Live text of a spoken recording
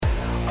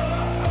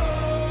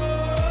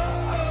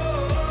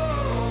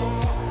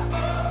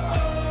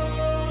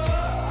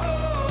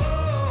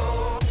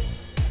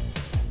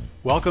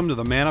Welcome to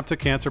the Man Up to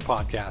Cancer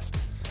podcast.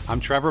 I'm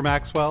Trevor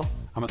Maxwell.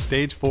 I'm a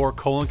stage 4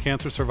 colon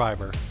cancer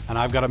survivor, and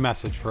I've got a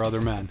message for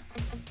other men.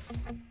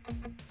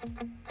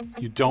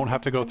 You don't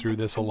have to go through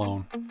this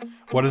alone.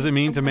 What does it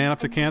mean to man up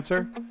to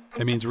cancer?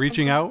 It means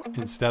reaching out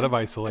instead of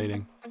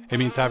isolating. It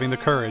means having the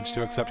courage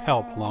to accept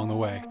help along the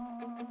way.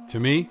 To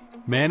me,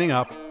 manning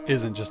up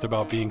isn't just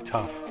about being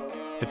tough.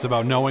 It's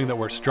about knowing that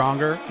we're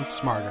stronger and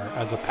smarter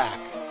as a pack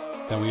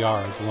than we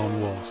are as lone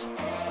wolves.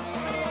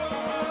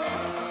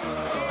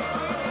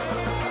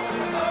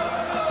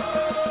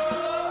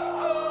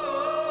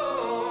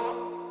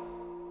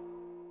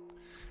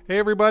 Hey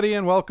everybody,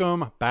 and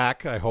welcome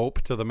back, I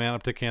hope, to the Man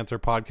Up to Cancer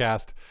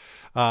podcast.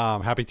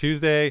 Happy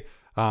Tuesday.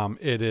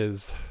 It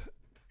is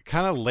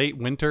kind of late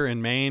winter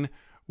in Maine,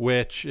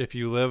 which if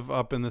you live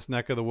up in this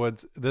neck of the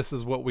woods, this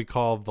is what we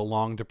call the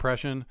long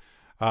depression.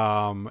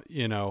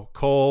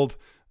 Cold,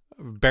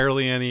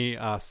 barely any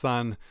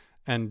sun,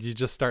 and you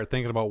just start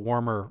thinking about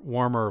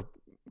warmer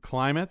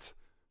climates.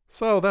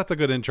 So that's a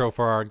good intro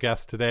for our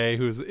guest today,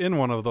 who's in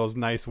one of those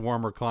nice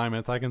warmer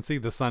climates. I can see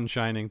the sun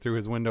shining through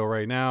his window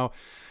right now.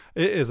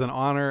 It is an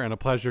honor and a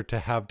pleasure to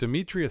have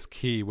DeMetrius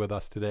Kee with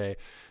us today.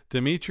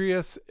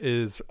 DeMetrius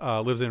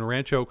lives in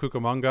Rancho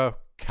Cucamonga,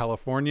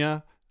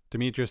 California.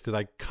 DeMetrius, did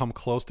I come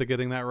close to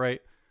getting that right?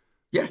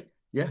 Yeah,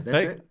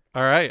 that's it.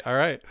 All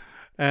right.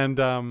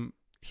 And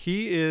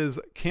he is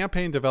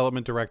campaign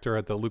development director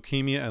at the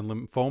Leukemia and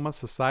Lymphoma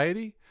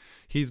Society.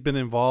 He's been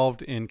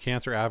involved in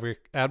cancer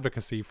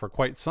advocacy for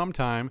quite some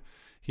time.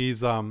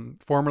 He's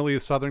formerly the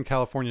Southern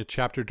California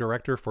chapter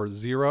director for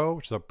Zero,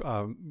 which is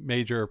a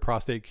major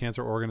prostate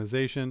cancer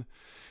organization.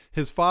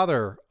 His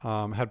father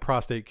had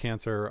prostate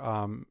cancer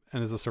and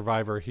is a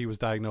survivor. He was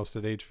diagnosed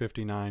at age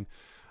 59.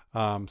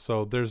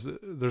 So there's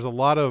a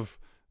lot of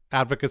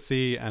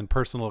advocacy and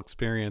personal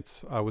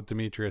experience with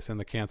DeMetrius in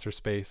the cancer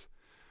space.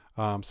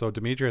 So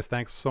DeMetrius,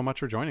 thanks so much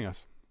for joining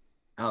us.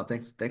 Oh,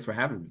 thanks for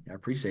having me. I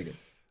appreciate it.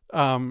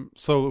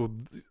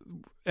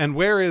 And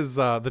where is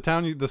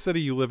the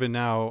city you live in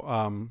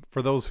now?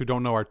 For those who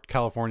don't know our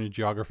California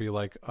geography,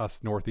 like us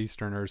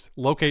Northeasterners,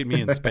 locate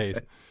me in space.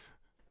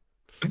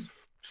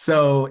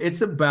 So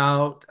it's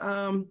about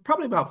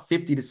probably about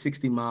 50 to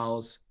 60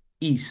 miles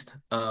east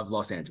of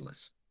Los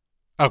Angeles.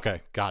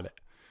 Okay, got it.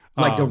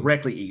 Like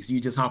directly east. You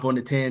just hop on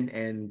the 10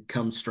 and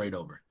come straight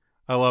over.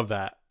 I love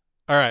that.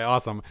 All right,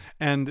 awesome.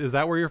 And is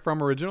that where you're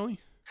from originally?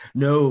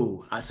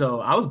 No.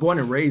 So I was born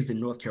and raised in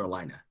North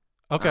Carolina.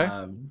 Okay.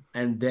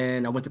 And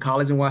then I went to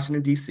college in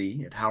Washington,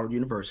 D.C. at Howard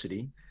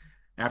University.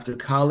 After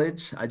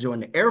college, I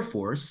joined the Air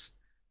Force.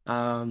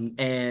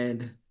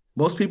 And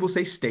most people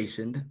say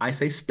stationed. I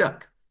say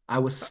stuck. I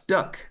was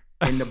stuck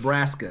in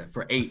Nebraska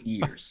for 8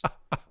 years.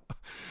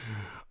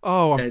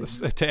 Oh,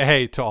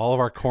 to all of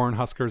our corn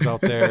huskers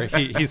out there,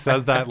 he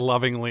says that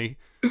lovingly.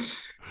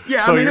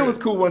 Yeah, so it was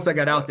cool once I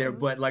got out there,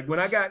 but like when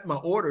I got my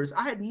orders,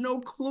 I had no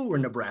clue where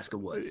Nebraska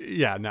was.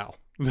 Yeah, no.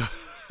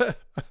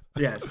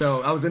 Yeah,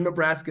 so I was in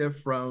Nebraska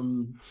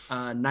from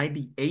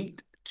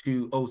 98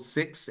 to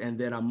 06, and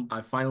then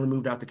I finally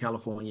moved out to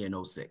California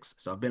in 06.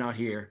 So I've been out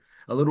here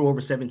a little over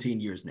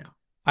 17 years now.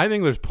 I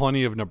think there's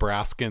plenty of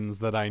Nebraskans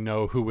that I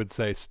know who would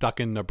say Stuck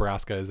in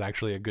Nebraska is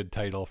actually a good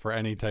title for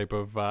any type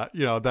of,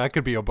 that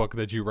could be a book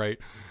that you write.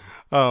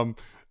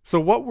 So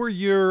what were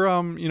your,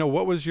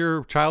 what was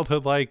your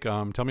childhood like?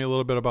 Tell me a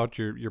little bit about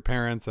your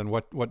parents and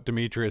what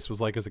DeMetrius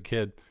was like as a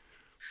kid.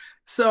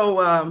 So,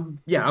 I'm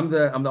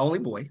the only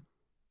boy,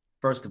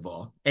 first of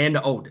all, and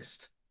the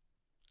oldest.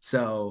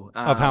 So,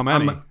 of how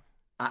many?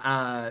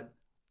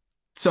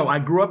 So I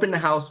grew up in the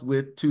house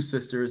with two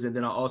sisters, and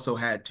then I also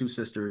had two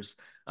sisters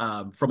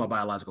from my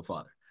biological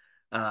father.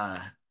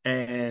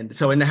 And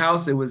so in the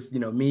house, it was,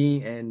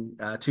 me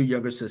and two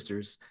younger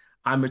sisters.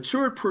 I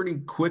matured pretty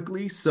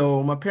quickly,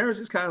 so my parents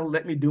just kind of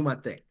let me do my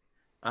thing.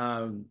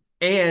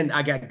 And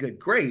I got good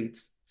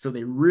grades, so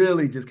they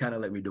really just kind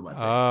of let me do my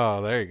thing.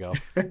 Oh, there you go.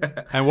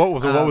 And what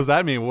was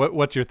that mean?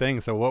 What's your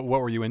thing? So what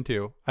were you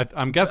into?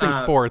 I'm guessing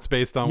sports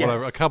based on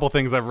yes. a couple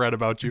things I've read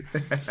about you.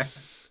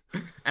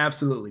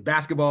 Absolutely.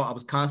 Basketball. I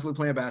was constantly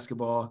playing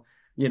basketball.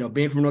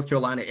 Being from North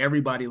Carolina,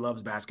 everybody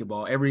loves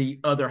basketball.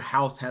 Every other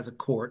house has a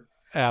court.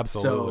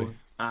 Absolutely.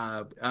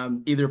 So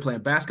I'm either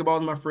playing basketball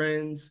with my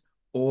friends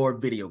or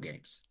video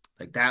games.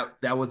 Like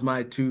that was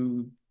my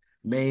two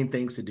main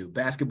things to do: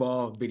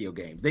 basketball, video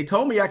games. They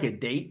told me I could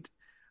date,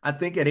 I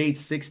think at age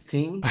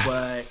 16,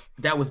 but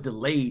that was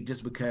delayed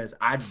just because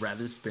I'd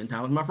rather spend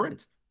time with my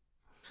friends.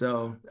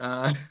 So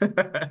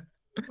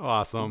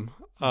awesome.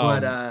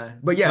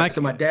 But yeah,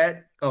 so my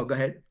dad, go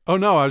ahead. Oh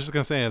no, I was just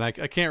gonna say, and I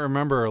can't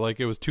remember, like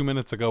it was 2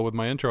 minutes ago with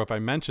my intro, if I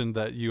mentioned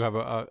that you have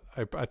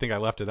I think I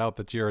left it out,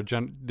 that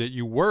that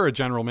you were a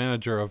general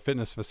manager of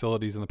fitness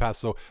facilities in the past.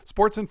 So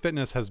sports and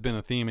fitness has been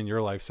a theme in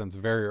your life since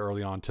very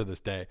early on to this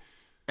day.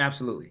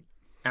 Absolutely.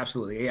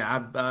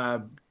 Yeah, I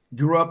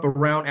grew up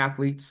around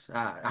athletes.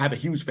 I have a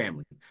huge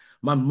family.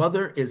 My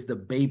mother is the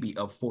baby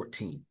of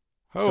 14.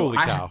 Holy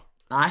cow.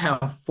 I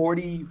have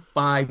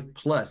 45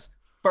 plus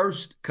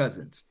first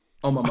cousins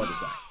on my mother's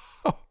side.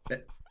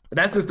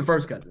 That's just the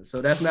first cousin.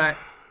 So that's not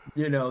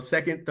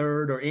second,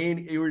 third, or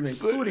even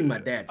So, including my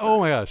dad's oh side.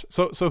 my gosh.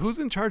 So who's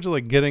in charge of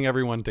like getting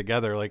everyone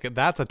together? Like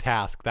that's a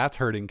task. That's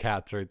herding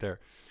cats right there.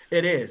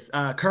 It is.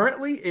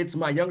 Currently, it's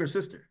my younger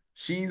sister.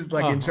 She's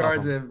like Oh, in charge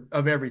awesome.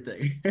 of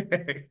everything.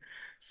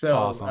 So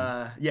Awesome.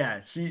 yeah,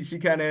 she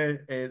kind of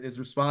is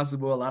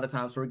responsible a lot of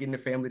times for getting the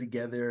family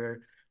together,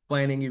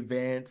 planning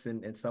events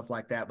and stuff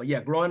like that. But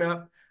yeah, growing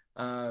up,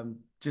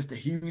 just a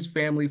huge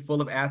family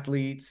full of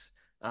athletes.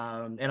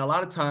 And a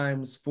lot of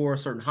times for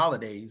certain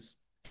holidays,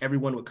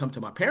 everyone would come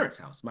to my parents'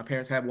 house. My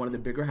parents have one of the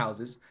bigger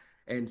houses.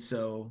 And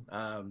so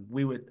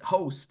we would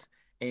host.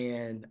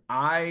 And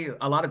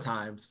a lot of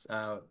times,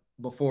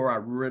 before I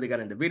really got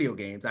into video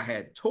games, I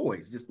had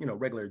toys, just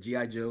regular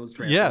GI Joes,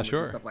 Yeah, Transformers,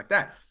 and sure. stuff like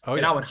that, Oh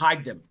and I yeah. would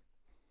hide them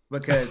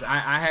because I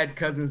had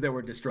cousins that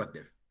were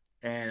destructive,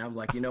 and I'm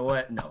like, you know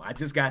what? No, I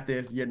just got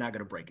this. You're not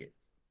gonna break it.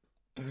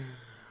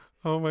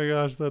 Oh my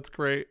gosh, that's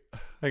great.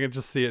 I can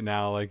just see it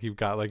now. Like you've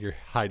got like your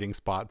hiding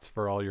spots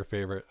for all your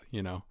favorite,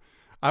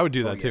 I would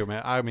do Oh that yeah, too,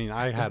 man. I mean,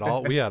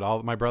 we had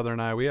all, my brother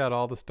and I, we had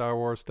all the Star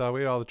Wars stuff.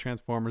 We had all the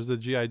Transformers, the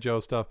G.I. Joe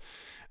stuff.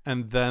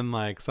 And then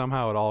like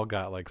somehow it all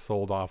got like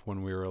sold off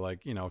when we were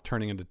like,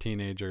 turning into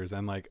teenagers.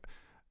 And like,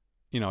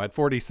 at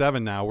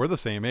 47 now, we're the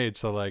same age.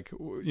 So like,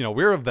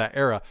 we're of that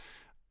era.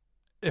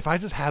 If I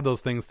just had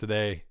those things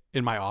today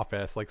in my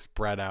office, like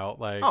spread out,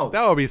 like oh,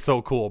 that would be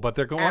so cool. But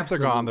once they're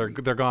gone, they're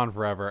absolutely. they're gone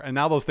forever. And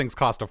now those things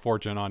cost a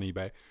fortune on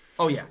eBay.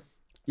 Oh yeah,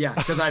 yeah,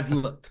 because I've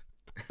looked.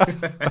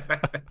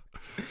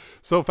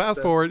 So fast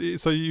So forward,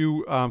 so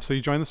you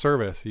joined the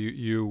service.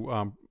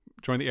 You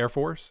joined the Air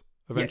Force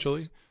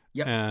eventually, yes,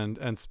 yep,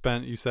 and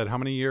spent, you said, how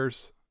many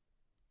years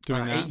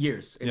doing eight that?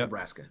 years in Yep,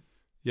 Nebraska.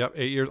 yep,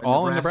 8 years, In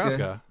all in Nebraska,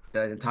 Nebraska.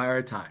 the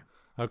entire time.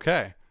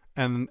 Okay,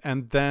 and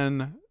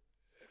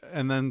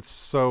then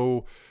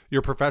so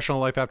your professional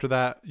life after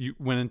that, you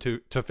went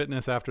into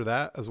fitness after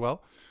that as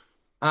well.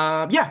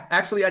 Yeah,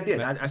 actually, I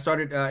did. Okay, I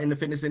started in the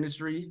fitness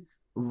industry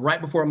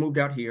right before I moved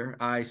out here.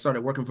 I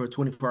started working for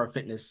 24-hour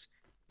fitness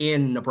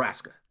in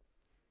Nebraska.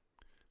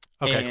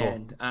 okay, cool.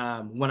 And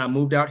when I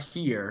moved out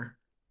here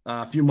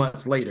a few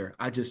months later,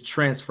 I just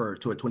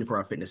transferred to a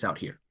 24-hour fitness out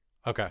here.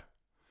 Okay,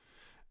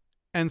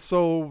 and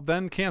so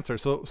then cancer.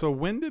 So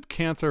when did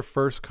cancer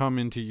first come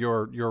into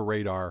your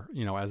radar?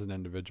 As an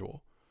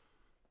individual.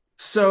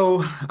 So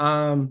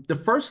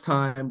the first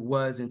time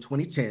was in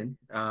 2010.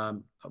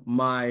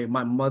 My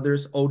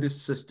mother's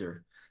oldest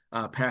sister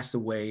passed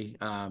away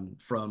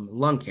from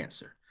lung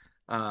cancer.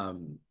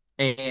 Um,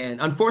 and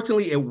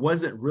unfortunately, it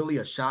wasn't really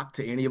a shock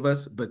to any of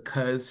us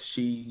because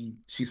she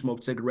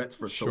smoked cigarettes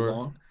for so Sure.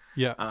 long.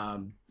 Yeah.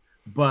 Um,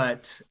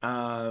 but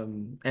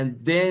and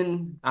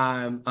then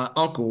I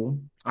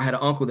had an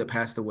uncle that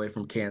passed away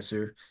from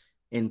cancer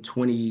in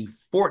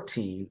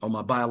 2014 on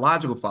my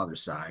biological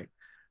father's side.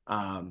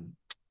 Um,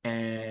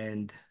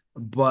 and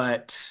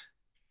but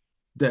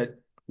that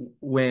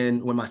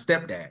when my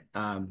stepdad,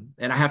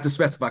 and I have to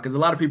specify because a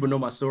lot of people know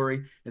my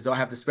story, and so I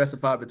have to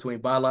specify between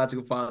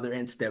biological father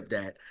and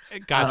stepdad.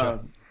 Gotcha.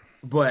 um,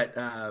 but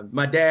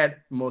my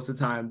dad, most of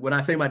the time, when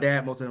I say my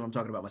dad, most of the time I'm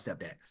talking about my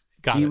stepdad.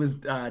 Got He it. was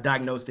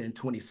diagnosed in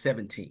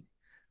 2017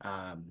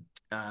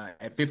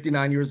 at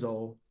 59 years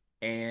old,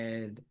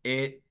 and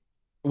it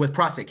with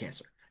prostate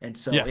cancer, and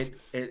so Yes.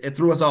 it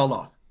threw us all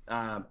off.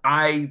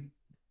 I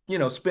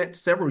spent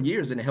several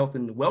years in the health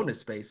and wellness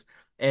space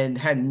and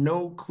had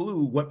no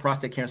clue what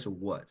prostate cancer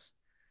was.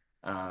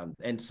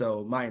 And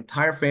so my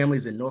entire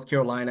family's in North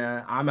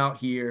Carolina. I'm out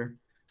here.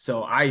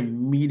 So I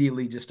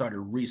immediately just started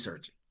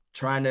researching,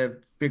 trying to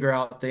figure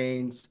out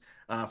things.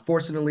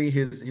 Fortunately,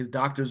 his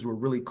doctors were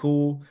really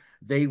cool.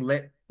 They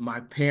let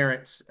my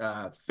parents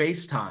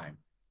FaceTime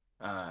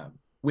uh,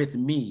 with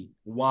me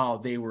while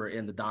they were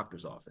in the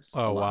doctor's office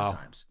a Oh lot of wow.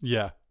 times.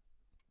 Yeah.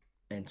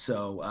 And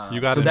so You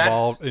got so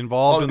involved that's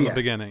involved oh in the yeah.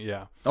 beginning.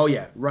 Yeah. Oh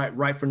yeah,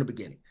 right from the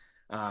beginning.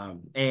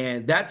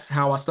 And that's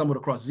how I stumbled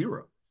across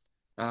Zero.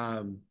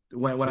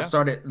 When I Yeah.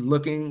 started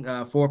looking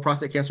for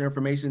prostate cancer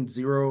information,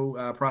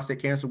 Zero prostate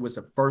cancer was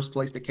the first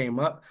place that came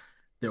up.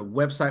 Their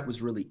website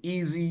was really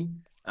easy,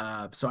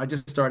 so I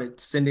just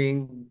started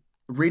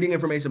reading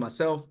information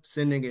myself,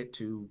 sending it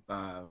to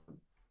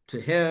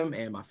him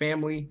and my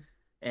family,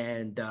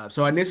 and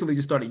so I initially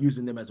just started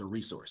using them as a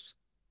resource.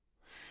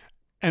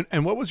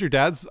 And what was your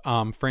dad's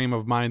frame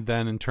of mind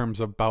then in terms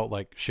of about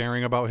like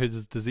sharing about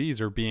his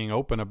disease or being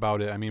open about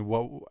it? I mean,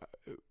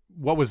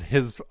 what was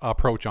his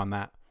approach on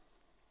that?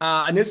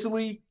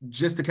 Initially,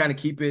 just to kind of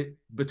keep it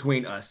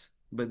between us,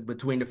 but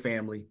between the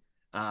family,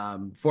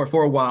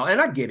 for a while. And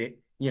I get it,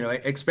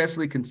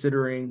 especially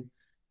considering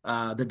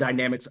the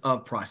dynamics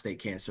of prostate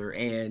cancer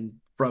and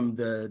from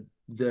the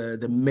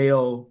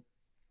male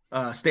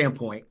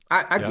standpoint,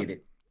 I Yeah. get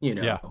it,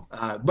 Yeah.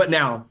 But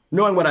now,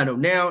 knowing what I know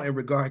now in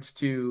regards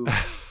to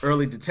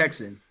early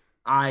detection,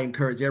 I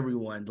encourage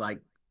everyone.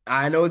 Like,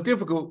 I know it's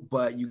difficult,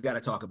 but you got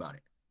to talk about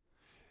it.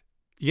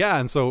 Yeah.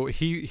 And so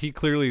he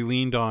clearly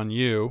leaned on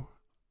you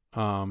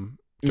during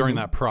Mm-hmm.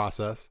 that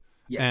process.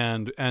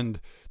 Yes. And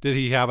did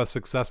he have a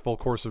successful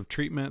course of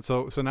treatment?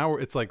 So now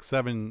it's like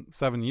 7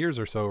 years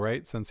or so,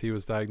 right, since he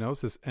was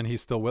diagnosed, and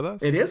he's still with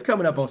us. It is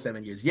coming up on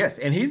 7 years. Yes,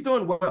 and he's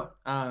doing well.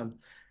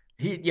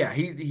 He's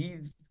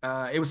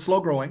it was slow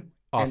growing,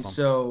 and Awesome.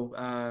 so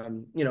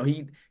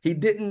he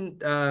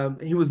didn't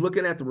he was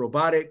looking at the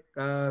robotic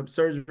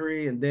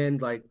surgery and then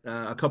like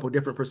a couple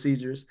different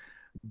procedures,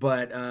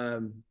 but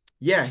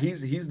yeah,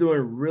 he's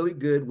doing really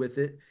good with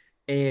it,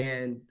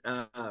 and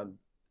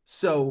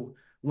so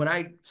when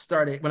I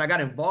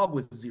got involved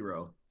with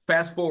Zero,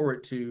 fast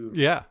forward to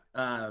Yeah,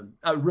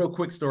 a real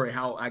quick story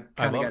how I I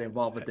kind of love got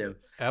involved with them.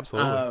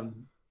 absolutely.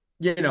 Um,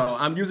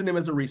 I'm using them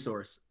as a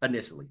resource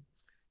initially.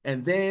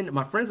 And then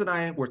my friends and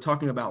I were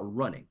talking about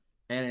running.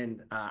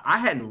 And I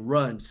hadn't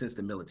run since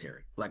the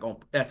military, like on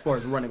as far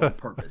as running on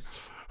purpose.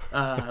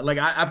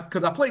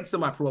 Because I played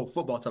semi-pro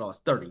football till I was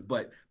 30,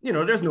 but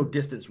there's no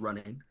distance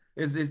running.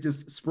 It's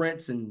just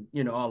sprints and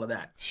all of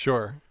that.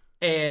 Sure.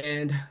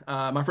 And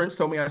my friends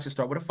told me I should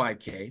start with a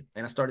 5K.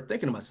 And I started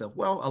thinking to myself,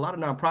 well, a lot of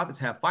nonprofits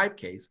have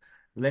 5Ks.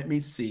 Let me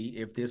see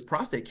if this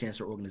prostate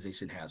cancer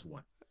organization has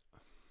one.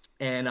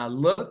 And I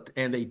looked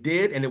and they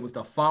did, and it was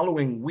the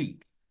following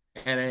week.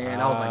 And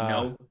I was like, Ah,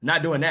 no,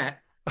 not doing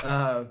that.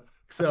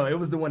 So it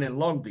was the one in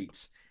Long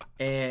Beach.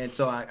 And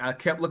so I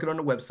kept looking on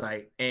the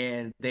website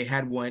and they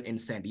had one in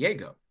San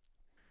Diego.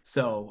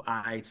 So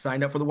I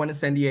signed up for the one in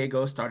San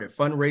Diego, started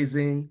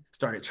fundraising,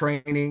 started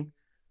training.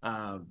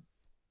 Um,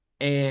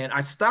 and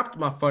I stopped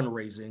my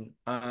fundraising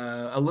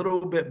a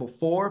little bit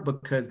before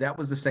because that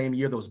was the same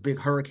year those big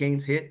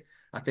hurricanes hit.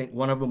 I think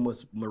one of them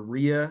was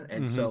Maria.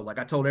 And mm-hmm. so, like,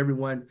 I told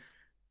everyone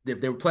if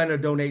they were planning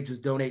to donate,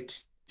 just donate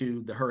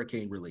to the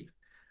hurricane relief.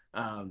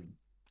 Um,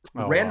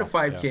 Oh ran the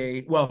wow, yeah.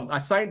 5K. Well, I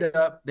signed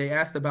up. They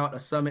asked about a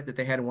summit that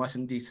they had in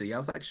Washington, D.C. I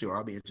was like, sure,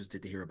 I'll be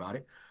interested to hear about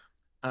it.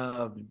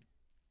 Um,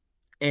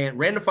 and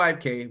ran the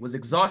 5K, was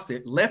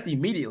exhausted, left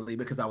immediately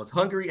because I was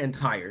hungry and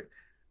tired.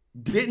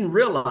 Didn't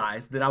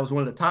realize that I was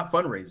one of the top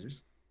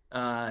fundraisers.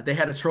 They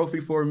had a trophy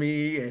for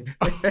me and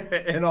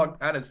and all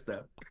kind of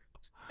stuff.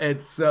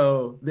 And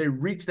so they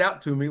reached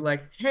out to me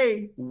like,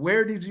 hey,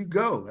 where did you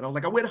go? And I was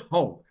like, I went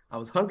home. I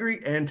was hungry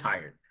and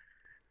tired.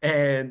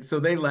 And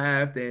so they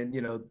laughed and,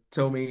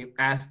 told me,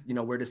 asked,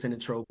 where to send a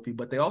trophy,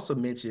 but they also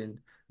mentioned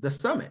the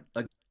summit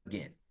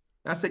again.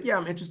 And I said, yeah,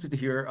 I'm interested to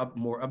hear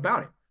more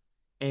about it.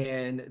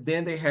 And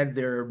then they had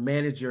their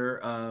manager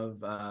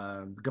of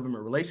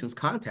government relations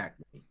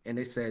contact me. And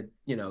they said,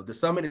 the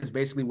summit is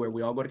basically where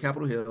we all go to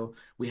Capitol Hill.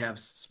 We have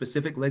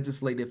specific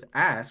legislative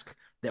ask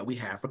that we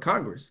have for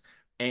Congress.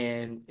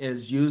 And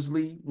is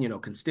usually,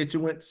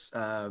 constituents,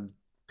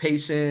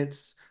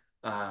 patients,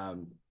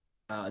 um,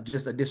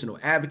 just additional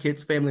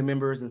advocates, family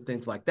members, and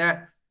things like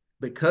that.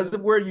 Because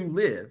of where you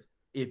live,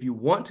 if you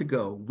want to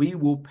go, we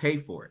will pay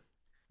for it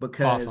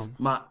because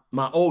Awesome.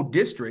 my old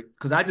district,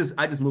 because I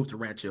just moved to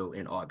Rancho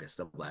in August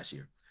of last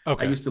year. I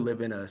Okay. used to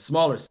live in a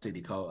smaller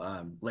city called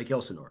Lake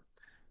Elsinore,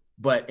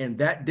 but in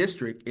that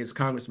district is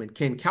Congressman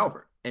Ken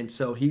Calvert, and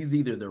so he's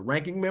either the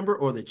ranking member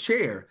or the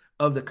chair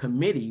of the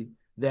committee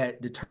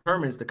that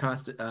determines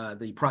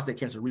the prostate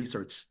cancer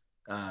research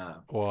fund.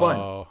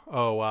 Whoa.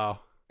 Oh wow.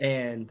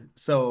 And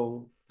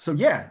so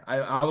yeah,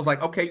 I was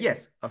like, okay,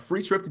 yes, a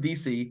free trip to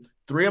DC.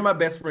 Three of my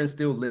best friends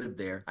still live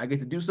there. I get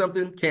to do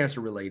something cancer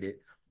related.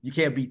 You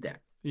can't beat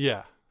that,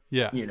 Yeah.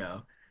 Yeah. you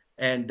know.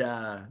 And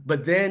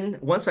but then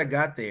once I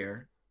got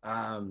there,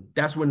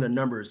 that's when the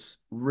numbers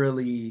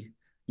really,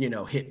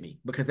 hit me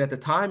because at the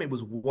time it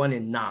was 1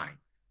 in 9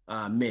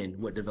 men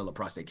would develop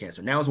prostate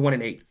cancer. Now it's 1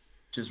 in 8,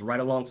 just right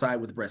alongside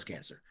with breast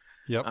cancer.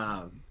 Yep.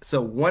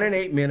 So 1 in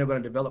 8 men are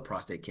going to develop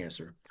prostate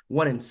cancer.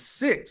 1 in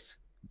 6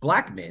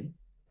 Black men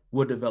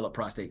will develop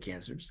prostate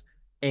cancers,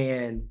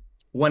 and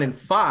 1 in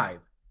 5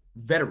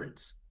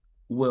 veterans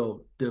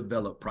will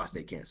develop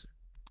prostate cancer.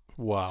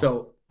 Wow.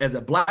 So, as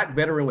a Black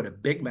veteran with a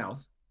big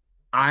mouth,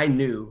 I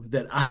knew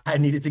that I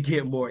needed to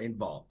get more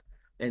involved.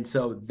 And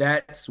so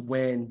that's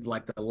when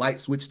like the light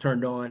switch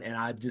turned on and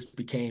I just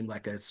became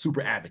like a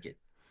super advocate.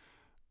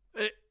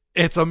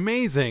 It's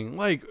amazing.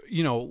 Like,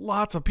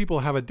 lots of people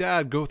have a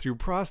dad go through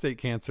prostate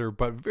cancer,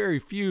 but very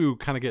few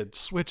kind of get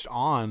switched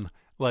on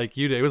like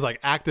you did. It was like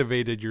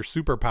activated your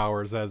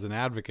superpowers as an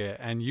advocate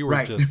and you were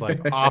Right. just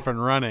like off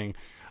and running.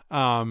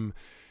 Um,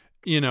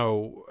 you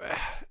know,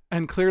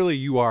 and clearly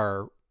you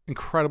are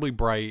incredibly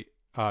bright.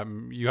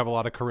 You have a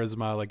lot of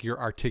charisma, like you're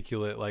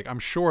articulate. Like I'm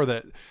sure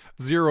that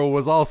Zero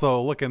was also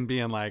looking,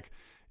 being like,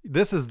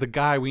 this is the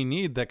guy we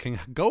need that can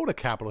go to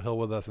Capitol Hill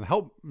with us and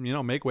help,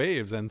 make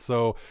waves. And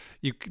so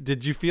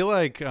did you feel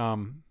like,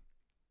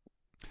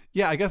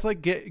 yeah, I guess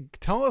like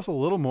tell us a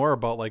little more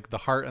about like the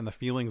heart and the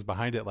feelings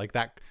behind it. Like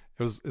that,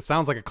 it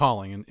sounds like a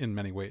calling in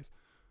many ways.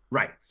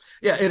 Right.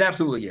 Yeah, it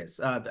absolutely is.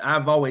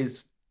 I've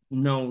always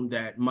known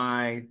that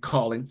my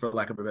calling, for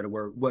lack of a better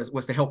word,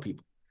 was to help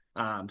people.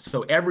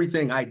 So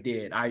everything I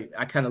did, I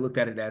kind of looked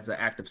at it as an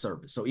act of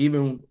service. So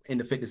even in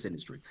the fitness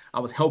industry, I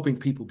was helping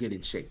people get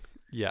in shape.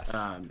 Yes.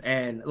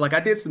 And like I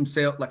did some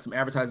sales, like some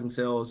advertising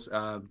sales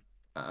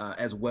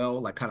as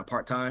well, like kind of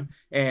part time.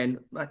 And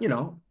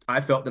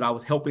I felt that I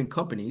was helping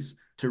companies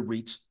to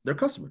reach their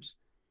customers.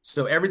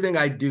 So everything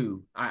I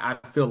do, I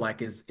feel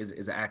like is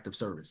an act of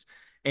service.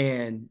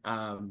 And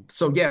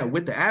so yeah,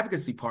 with the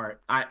advocacy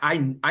part,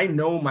 I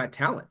know my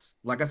talents.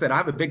 Like I said, I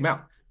have a big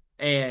mouth,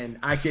 and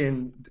I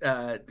can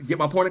get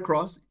my point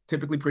across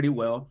typically pretty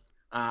well.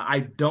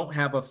 I don't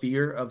have a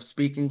fear of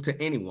speaking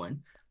to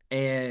anyone,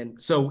 and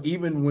so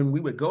even when we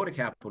would go to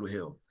Capitol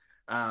Hill,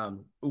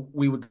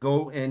 we would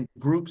go in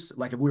groups.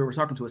 Like if we were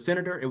talking to a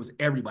senator, it was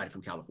everybody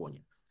from California.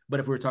 But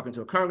if we were talking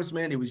to a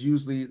congressman, it was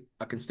usually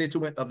a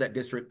constituent of that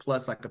district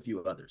plus like a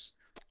few others.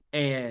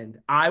 And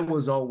I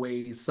was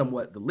always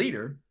somewhat the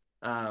leader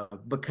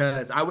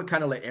because I would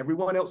kind of let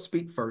everyone else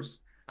speak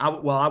first. I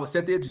would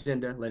set the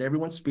agenda, let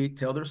everyone speak,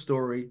 tell their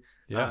story.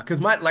 Yeah.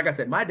 Because like I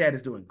said, my dad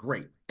is doing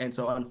great, and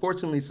so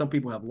unfortunately, some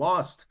people have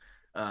lost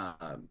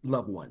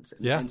loved ones,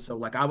 Yeah. and so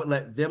like I would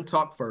let them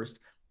talk first,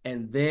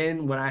 and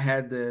then when I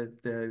had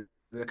the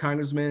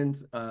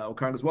congressman's or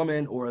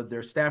congresswoman or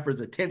their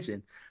staffers'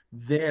 attention,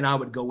 then I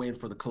would go in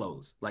for the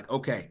close. Like,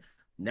 okay,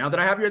 now that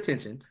I have your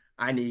attention,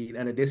 I need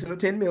an additional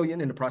 10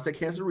 million in the Prostate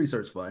Cancer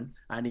Research Fund.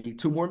 I need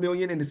 2 more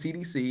million in the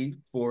CDC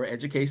for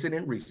education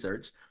and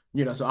research.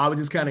 So I would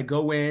just kind of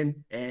go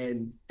in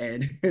and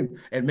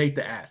make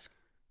the ask.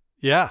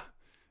 Yeah.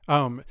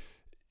 Um,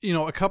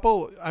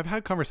 I've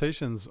had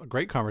conversations,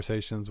 great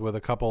conversations with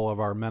a couple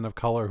of our men of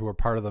color who are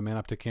part of the Man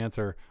Up to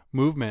Cancer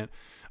movement.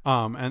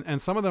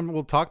 And some of them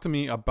will talk to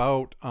me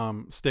about,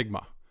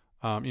 stigma,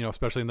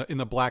 especially in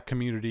the Black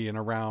community and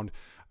around,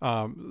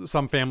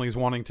 some families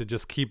wanting to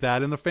just keep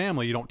that in the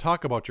family. You don't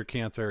talk about your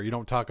cancer. You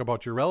don't talk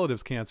about your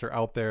relatives' cancer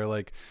out there.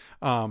 Like,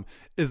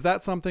 is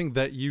that something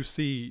that you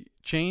see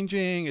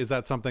changing? Is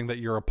that something that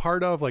you're a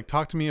part of? Like,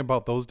 talk to me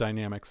about those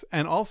dynamics.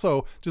 And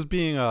also just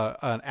being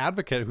an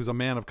advocate who's a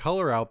man of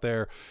color out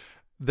there,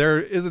 there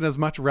isn't as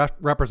much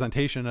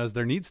representation as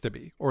there needs to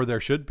be, or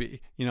there should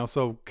be,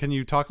 so can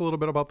you talk a little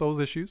bit about those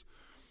issues?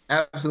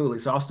 Absolutely.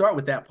 So I'll start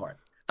with that part.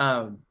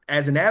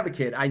 As an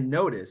advocate, I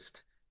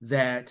noticed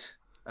that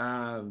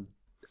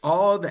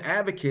all the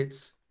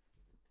advocates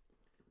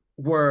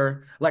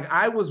were like,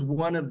 I was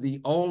one of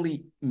the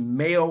only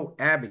male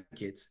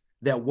advocates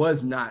that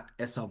was not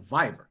a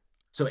survivor.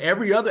 So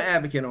every other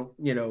advocate,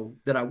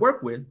 that I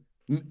work with,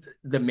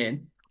 the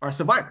men are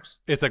survivors.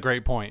 It's a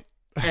great point.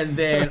 And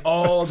then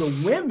all the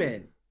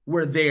women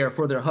were there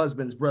for their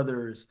husbands,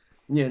 brothers,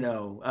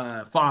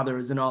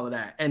 fathers, and all of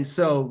that. And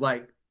so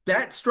like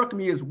that struck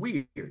me as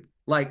weird.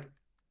 Like,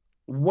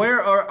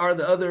 where are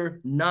the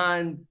other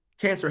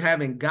non-cancer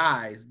having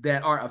guys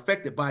that are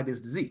affected by this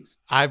disease?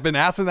 I've been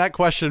asking that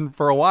question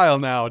for a while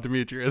now,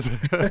 DeMetrius.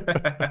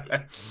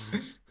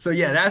 So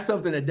yeah, that's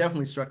something that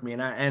definitely struck me.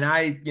 And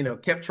I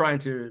kept trying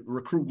to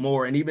recruit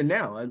more. And even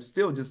now, I'm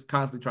still just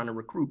constantly trying to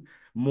recruit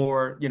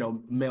more,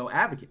 male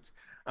advocates.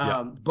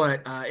 Yeah.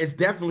 But it's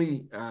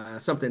definitely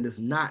something that's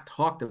not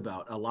talked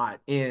about a lot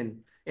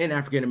in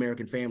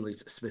African-American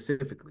families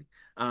specifically.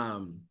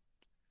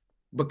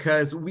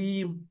 Because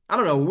I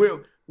don't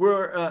know,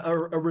 we're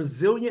a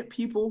resilient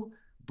people,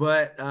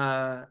 but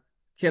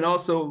can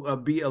also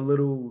be a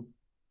little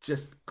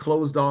just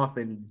closed off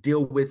and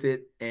deal with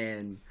it,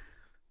 and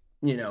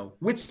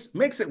which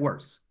makes it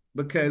worse.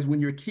 Because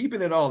when you're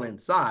keeping it all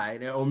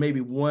inside, or maybe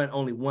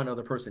only one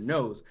other person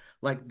knows,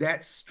 like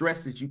that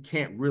stress that you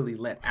can't really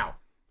let out.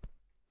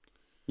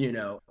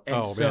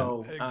 And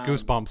so man,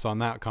 goosebumps on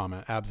that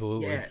comment.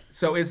 Absolutely. Yeah,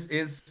 so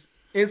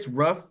it's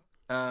rough.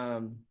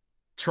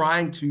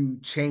 Trying to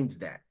change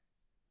that.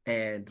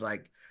 And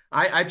like,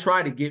 I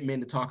try to get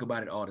men to talk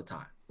about it all the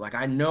time. Like,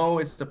 I know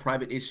it's a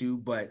private issue,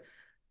 but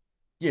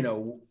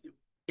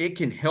it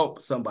can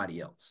help somebody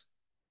else.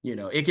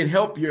 It can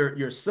help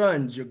your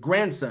sons, your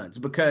grandsons,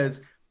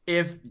 because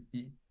if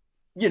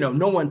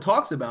no one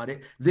talks about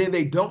it, then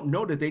they don't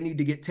know that they need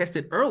to get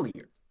tested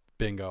earlier.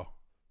 Bingo.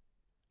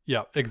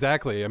 Yeah,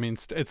 exactly. I mean,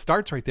 it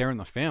starts right there in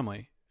the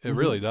family. It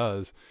really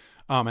does.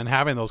 And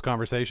having those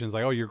conversations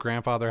like, oh, your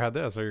grandfather had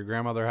this or your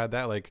grandmother had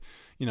that, like,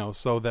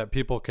 so that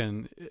people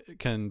can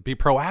be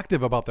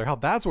proactive about their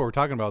health. That's what we're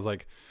talking about, is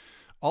like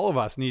all of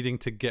us needing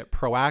to get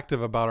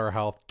proactive about our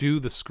health, do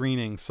the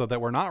screening so that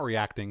we're not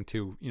reacting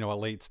to, a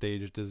late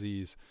stage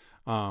disease.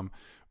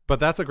 But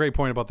that's a great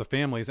point about the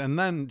families. And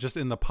then just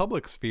in the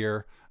public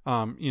sphere,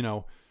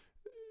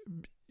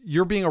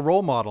 you're being a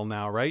role model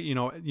now, right?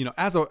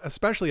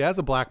 Especially as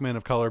a Black man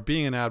of color,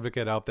 being an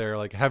advocate out there,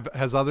 like have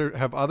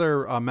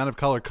other men of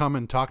color come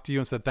and talk to you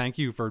and said, thank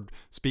you for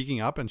speaking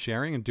up and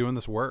sharing and doing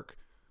this work.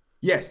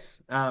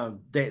 Yes,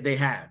 they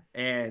have.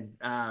 And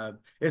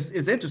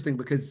it's interesting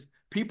because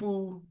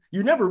you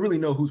never really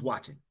know who's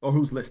watching or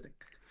who's listening.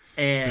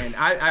 And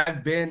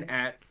I've been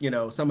at,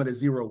 some of the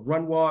zero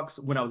run walks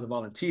when I was a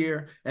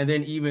volunteer. And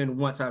then even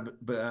once I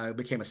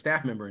became a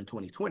staff member in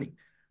 2020,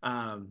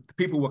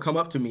 people will come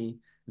up to me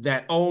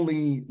that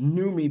only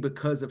knew me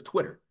because of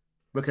Twitter,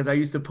 because I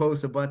used to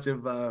post a bunch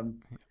of,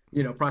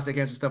 prostate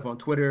cancer stuff on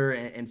Twitter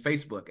and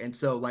Facebook. And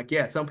so like,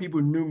 yeah, some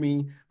people knew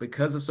me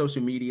because of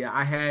social media.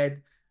 I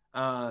had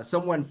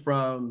someone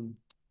from,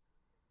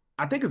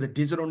 I think it's a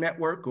digital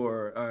network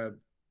or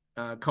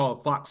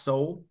called Fox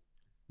Soul,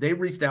 they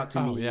reached out to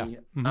Oh yeah. me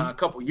Hmm. a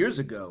couple years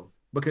ago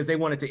because they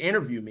wanted to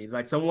interview me.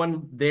 Like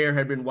someone there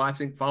had been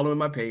watching, following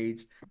my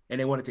page, and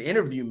they wanted to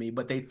interview me,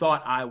 but they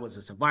thought I was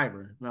a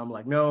survivor. And I'm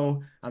like,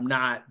 no, I'm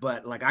not,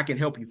 but like I can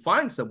help you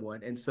find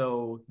someone. And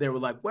so they were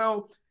like,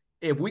 well,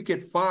 if we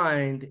could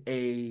find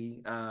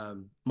a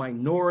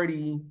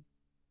minority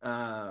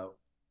uh,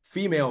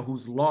 female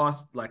who's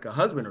lost like a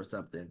husband or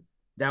something,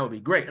 that would be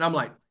great. And I'm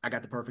like, I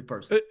got the perfect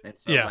person. And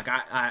so Yeah. like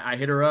I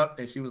hit her up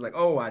and she was like,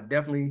 oh, I'd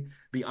definitely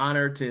be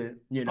honored to,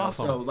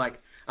 Awesome. so like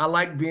I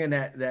like being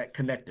that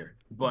connector.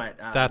 But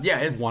That's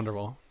yeah,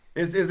 wonderful.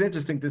 it's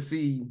interesting to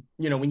see,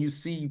 when you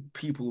see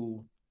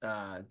people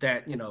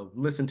that,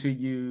 listen to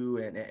you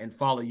and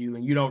follow you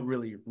and you don't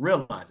really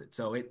realize it.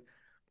 So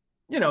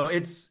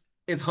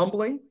it's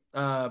humbling,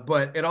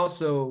 but it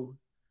also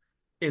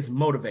is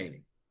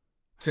motivating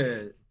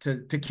to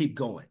keep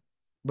going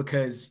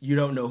because you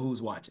don't know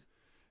who's watching.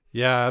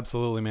 Yeah,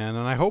 absolutely, man.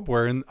 And I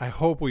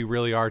hope we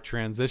really are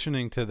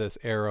transitioning to this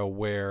era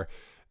where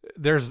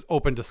there's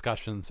open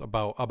discussions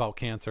about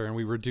cancer, and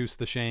we reduce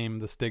the shame,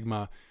 the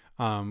stigma.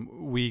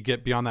 We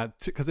get beyond that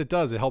because it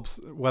helps,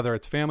 whether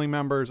it's family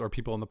members or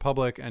people in the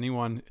public,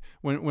 anyone.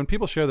 When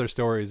people share their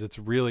stories, it's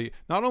really,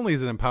 not only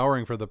is it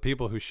empowering for the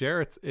people who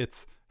share,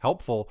 it's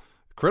helpful,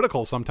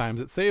 critical sometimes.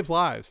 It saves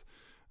lives.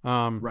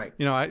 Right.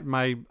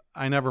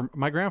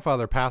 My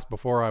grandfather passed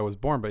before I was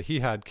born, but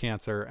he had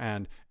cancer.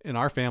 And in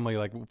our family,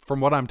 like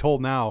from what I'm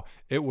told now,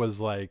 it was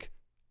like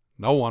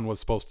no one was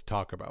supposed to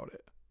talk about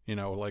it.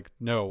 Like,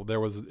 no,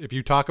 if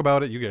you talk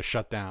about it, you get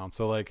shut down.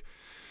 So like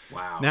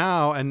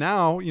Wow.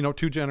 now,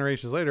 2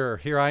 generations later,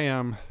 here I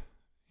am,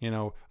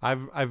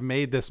 I've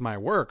made this my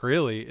work,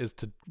 really, is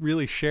to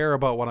really share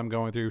about what I'm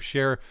going through,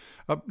 share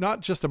not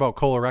just about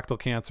colorectal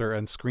cancer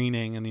and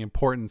screening and the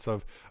importance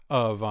of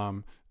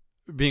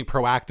being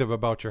proactive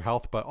about your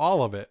health, but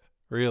all of it,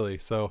 really.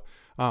 So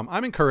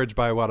I'm encouraged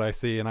by what I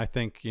see, and I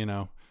think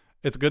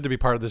it's good to be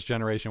part of this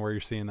generation where you're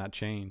seeing that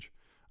change.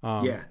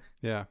 Yeah.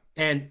 Yeah.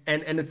 And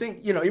the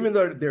thing, even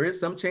though there is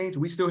some change,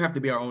 we still have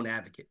to be our own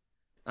advocate.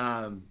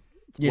 Um,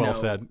 Well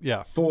said.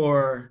 Yeah.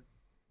 for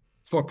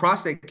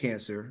prostate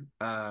cancer,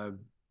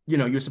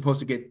 you're supposed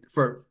to get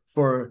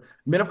for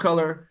men of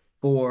color,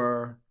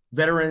 for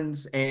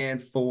veterans,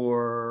 and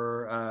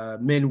for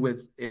men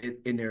with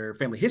in their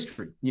family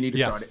history, you need to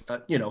start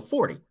Yes. at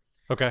 40.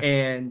 Okay.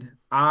 And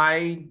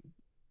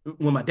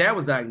when my dad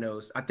was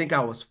diagnosed, I think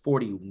I was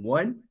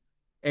 41,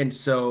 and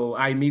so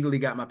I immediately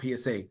got my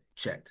PSA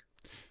checked.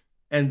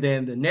 And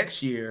then the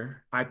next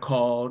year, I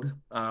called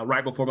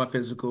right before my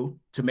physical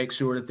to make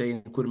sure that they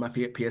included my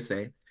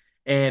PSA.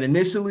 And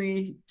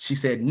initially, she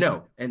said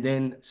no. And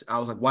then I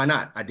was like, why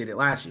not? I did it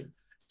last year.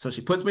 So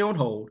she puts me on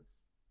hold,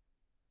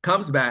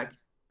 comes back,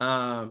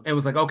 and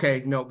was like,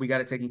 okay, no, we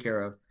got it taken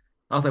care of.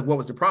 I was like, what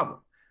was the problem?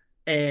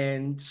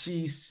 And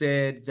she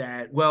said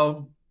that,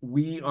 well,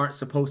 we aren't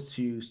supposed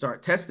to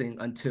start testing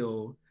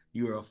until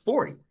you're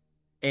 40.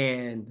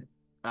 And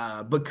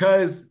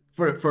because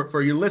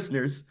for your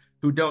listeners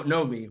who don't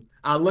know me,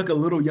 I look a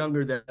little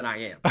younger than I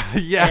am.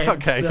 Yeah. And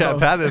Okay. Yeah. so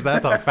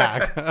That's a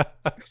fact.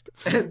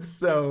 and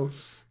so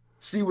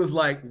she was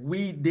like,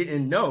 we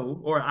didn't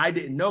know, or I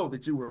didn't know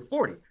that you were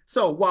 40.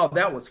 So while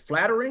that was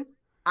flattering,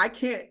 I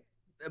can't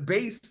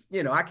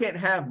I can't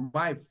have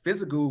my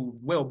physical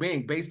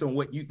well-being based on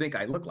what you think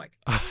I look like.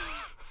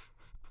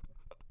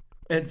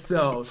 And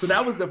so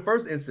that was the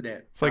first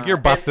incident. It's like you're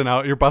busting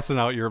out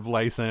your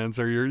license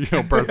or your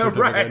birth certificate.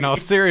 Right. No,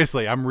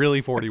 seriously, I'm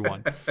really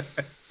 41.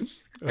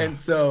 And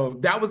so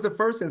that was the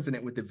first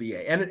incident with the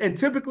VA. And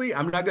typically,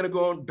 I'm not going to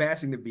go on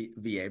bashing the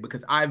VA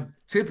because I've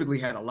typically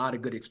had a lot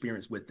of good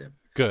experience with them.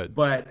 Good.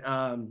 But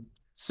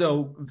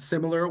so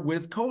similar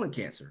with colon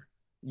cancer,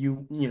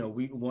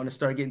 we want to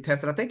start getting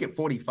tested, I think at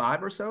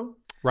 45 or so.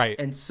 Right.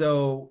 And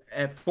so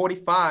at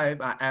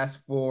 45, I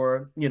take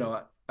for,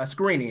 a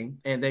screening,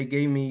 and they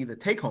gave me the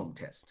take-home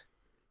test.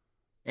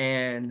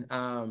 And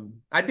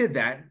I did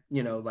that,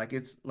 like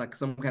it's like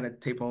some kind of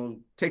take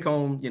home,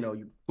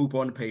 you poop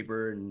on the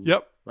paper and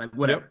Yep. like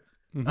whatever.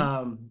 Yep.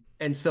 Mm-hmm.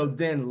 And so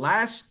then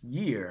last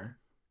year,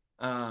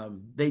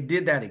 they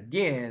did that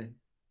again,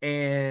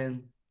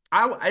 and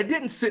I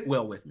didn't sit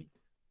well with me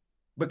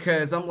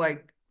because I'm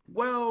like,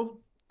 well,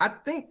 I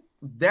think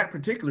that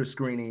particular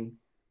screening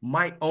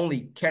might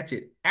only catch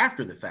it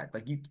after the fact.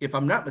 Like if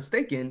I'm not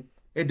mistaken,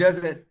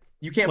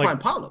 you can't find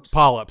polyps.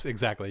 Polyps,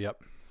 exactly.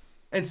 Yep.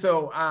 And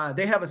so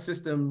they have a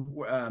system,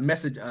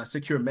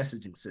 secure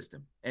messaging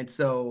system. And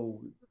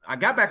so I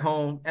got back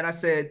home and I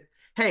said,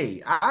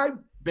 hey, I've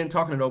been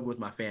talking it over with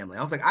my family.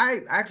 I was like, I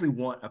actually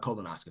want a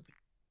colonoscopy.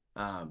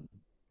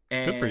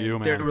 Good for you,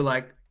 man. They were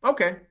like,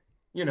 okay,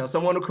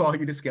 someone will call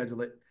you to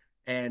schedule it.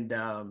 And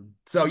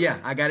so, yeah,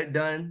 I got it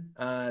done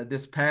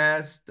this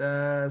past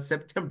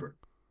September.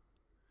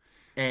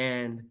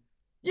 And,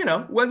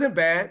 wasn't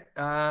bad.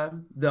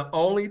 The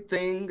only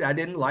thing I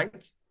didn't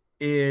like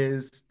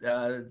is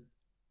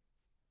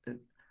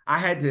I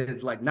had to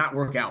like not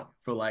work out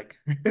for like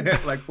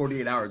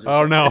 48 hours or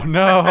Oh, something.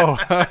 no.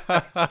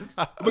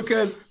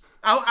 Because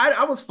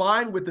I was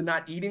fine with the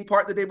not eating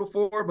part the day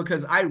before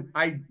because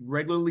I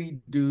regularly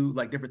do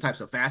like different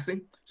types of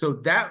fasting. So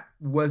that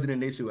wasn't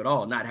an issue at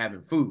all, not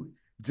having food,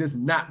 just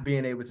not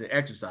being able to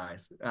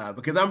exercise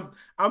because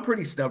I'm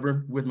pretty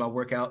stubborn with my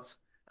workouts.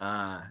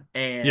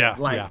 And Yeah,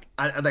 yeah.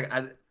 like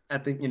I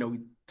think, we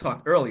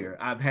talked earlier,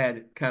 I've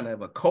had kind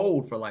of a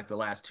cold for like the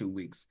last 2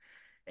 weeks.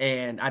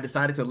 And I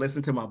decided to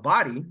listen to my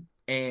body,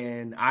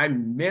 and I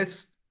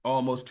missed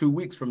almost 2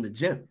 weeks from the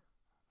gym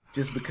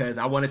just because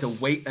I wanted to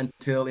wait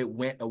until it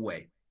went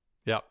away.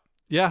 Yeah.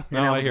 Yeah. And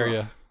No, that I was hear you.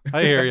 rough.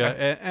 I hear you.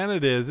 And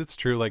it's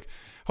true. Like,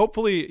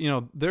 hopefully,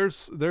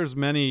 there's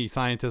many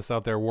scientists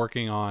out there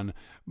working on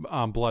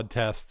blood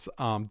tests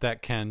that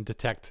can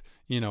detect,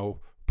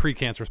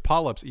 precancerous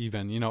polyps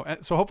even,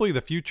 so hopefully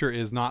the future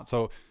is not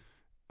so.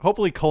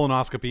 Hopefully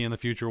colonoscopy in the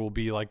future will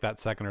be like that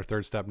second or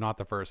third step, not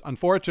the first.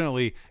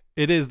 Unfortunately,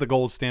 it is the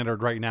gold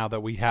standard right now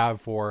that we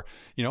have for,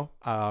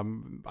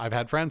 I've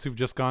had friends who've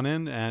just gone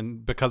in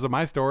and because of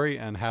my story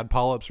and had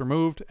polyps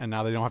removed, and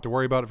now they don't have to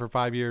worry about it for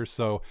 5 years.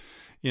 So,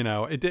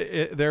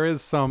 there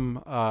is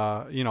some,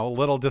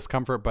 little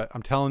discomfort, but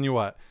I'm telling you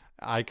what,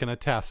 I can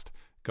attest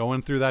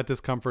going through that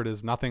discomfort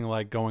is nothing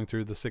like going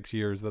through the 6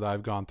 years that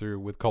I've gone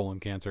through with colon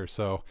cancer.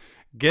 So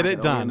get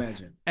it done.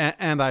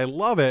 And I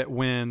love it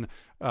when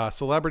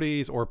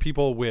celebrities or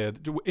people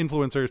with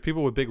influencers,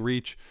 people with big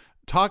reach,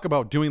 talk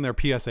about doing their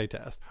PSA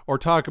test or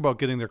talk about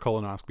getting their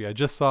colonoscopy. I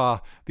just saw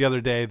the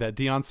other day that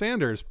Deion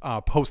Sanders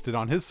posted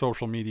on his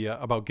social media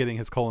about getting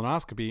his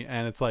colonoscopy.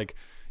 And it's like,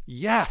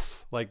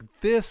 yes, like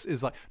this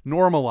is like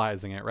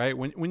normalizing it, right?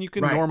 When you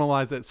can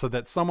normalize it so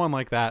that someone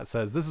like that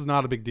says, this is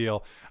not a big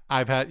deal.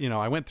 I've had,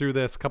 I went through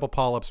this, a couple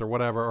polyps or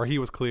whatever, or he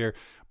was clear,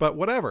 but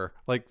whatever,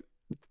 like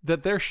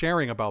that they're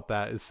sharing about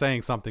that is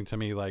saying something to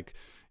me, like,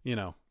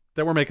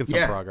 that we're making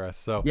some progress.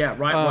 So yeah,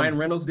 Ryan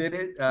Reynolds did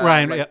it.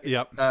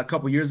 Yep. A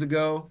couple years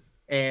ago,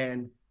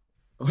 and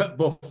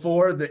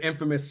before the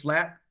infamous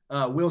slap,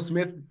 Will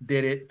Smith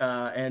did it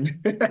and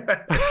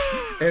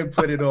and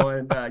put it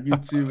on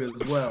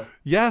YouTube as well.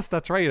 Yes,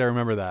 that's right. I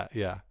remember that.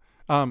 Yeah.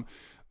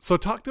 So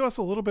talk to us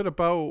a little bit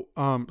about.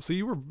 So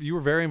you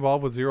were very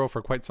involved with Zero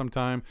for quite some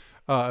time.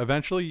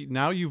 Eventually,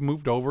 now you've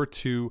moved over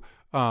to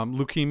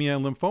Leukemia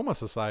and Lymphoma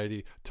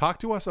Society. Talk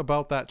to us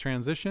about that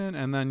transition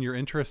and then your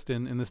interest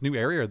in this new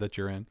area that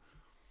you're in.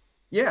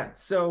 Yeah,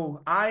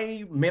 so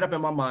I made up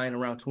in my mind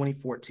around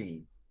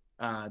 2014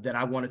 that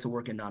I wanted to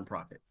work in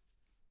nonprofit.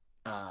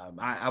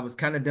 I was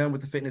kind of done with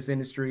the fitness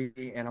industry,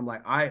 and I'm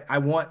like, I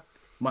want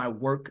my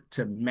work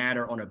to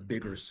matter on a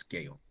bigger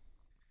scale.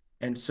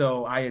 And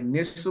so I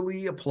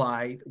initially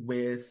applied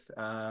with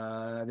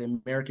the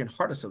American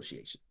Heart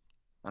Association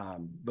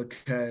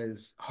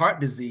because heart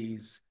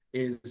disease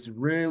is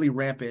really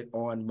rampant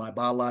on my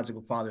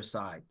biological father's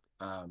side.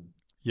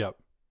 Yep.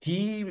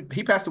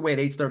 He passed away at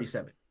age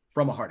 37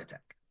 from a heart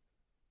attack.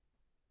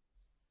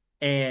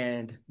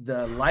 And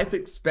the life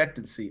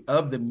expectancy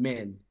of the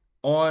men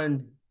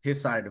on his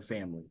side of the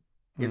family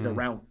is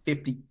around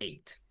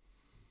 58.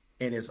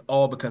 And it's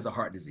all because of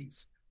heart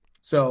disease.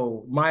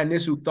 So my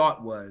initial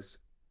thought was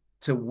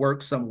to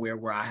work somewhere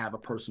where I have a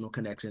personal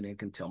connection and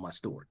can tell my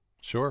story.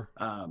 Sure.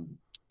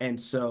 And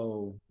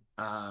so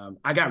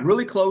I got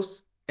really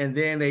close, and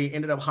then they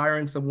ended up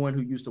hiring someone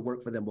who used to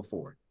work for them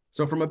before.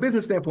 So from a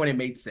business standpoint, it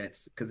made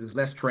sense because there's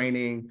less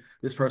training.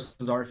 This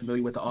person's already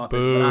familiar with the office.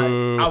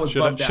 Boo. But I was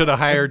bummed out. Should have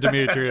hired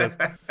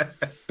DeMetrius.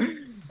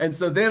 And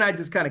so then I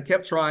just kind of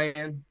kept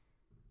trying,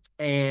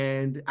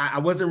 and I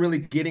wasn't really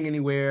getting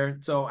anywhere.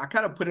 So I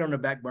kind of put it on the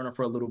back burner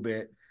for a little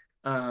bit.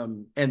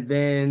 And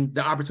then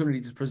the opportunity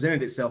just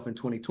presented itself in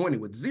 2020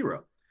 with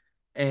Zero.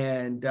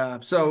 And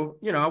so,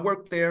 I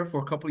worked there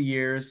for a couple of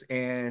years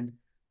and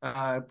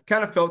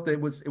kind of felt that it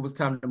was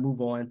time to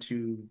move on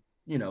to,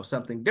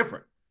 something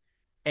different.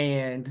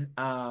 And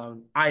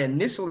I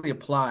initially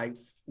applied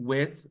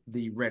with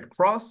the Red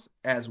Cross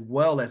as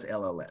well as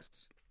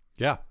LLS.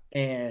 Yeah.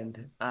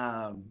 And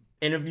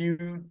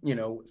interviewed,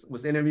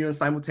 was interviewing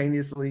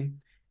simultaneously.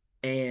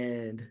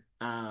 And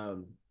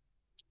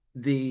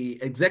the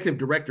executive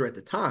director at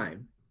the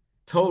time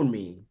told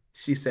me,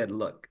 she said,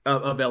 look,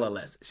 of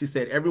LLS, she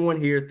said, everyone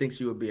here thinks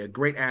you would be a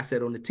great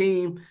asset on the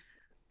team.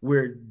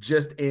 We're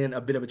just in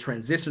a bit of a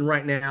transition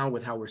right now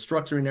with how we're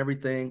structuring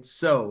everything.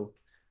 So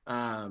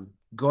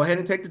go ahead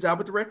and take the job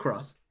at the Red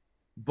Cross,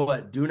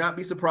 but do not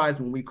be surprised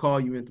when we call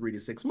you in 3 to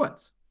 6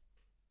 months.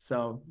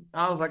 So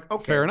I was like,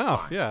 okay, fair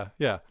enough. fine. Yeah.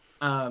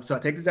 Yeah. So I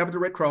take the job at the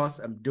Red Cross.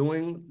 I'm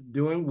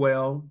doing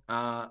well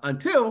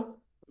until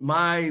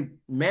my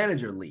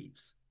manager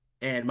leaves.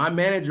 And my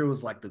manager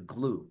was like the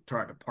glue to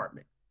our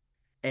department.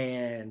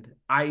 And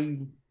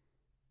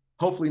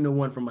hopefully no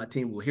one from my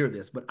team will hear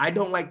this, but I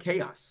don't like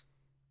chaos.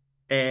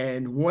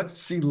 And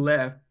once she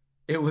left,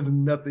 it was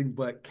nothing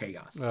but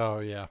chaos. Oh,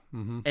 yeah.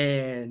 Mm-hmm.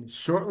 And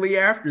shortly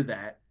after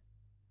that,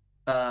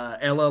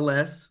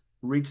 LLS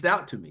reached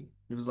out to me.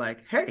 It was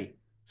like, hey,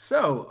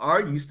 so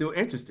are you still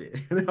interested?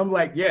 And I'm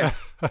like,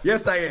 yes,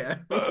 yes, I am.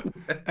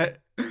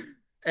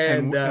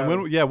 and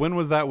when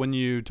was that when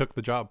you took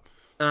the job?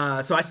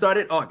 So I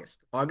started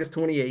August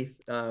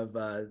 28th of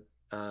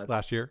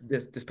last year,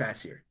 this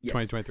past year. Yes.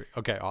 2023.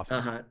 Okay,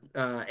 awesome.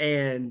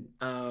 And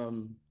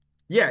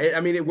yeah,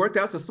 I mean, it worked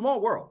out. It's a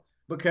small world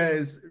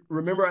because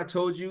remember I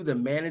told you the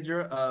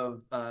manager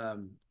of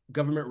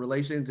government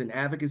relations and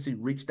advocacy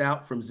reached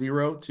out from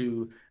zero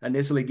to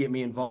initially get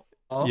me involved.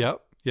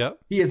 Yep, yep.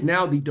 He is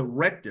now the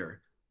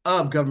director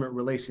of government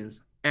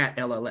relations at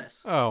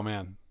LLS. Oh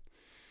man,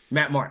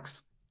 Matt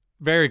Marks.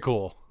 very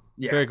cool.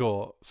 Yeah. Very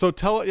cool. So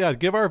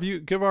give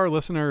our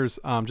listeners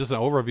just an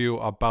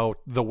overview about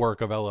the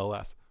work of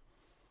LLS.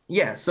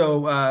 Yeah.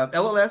 So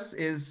LLS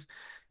is,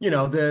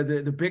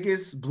 the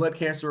biggest blood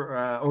cancer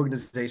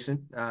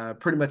organization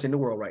pretty much in the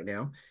world right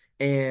now.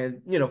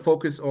 And, the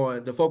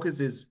focus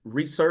is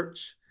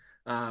research,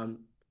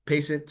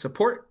 patient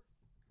support,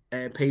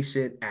 and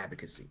patient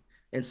advocacy.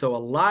 And so a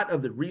lot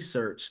of the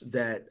research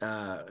that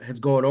has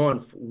gone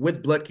on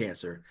with blood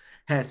cancer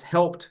has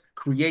helped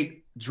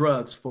create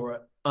drugs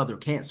for other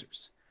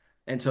cancers.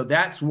 And so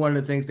that's one of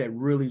the things that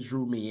really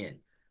drew me in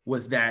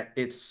was that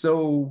it's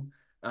so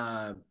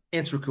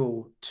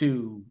integral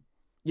to,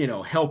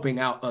 helping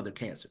out other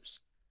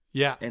cancers.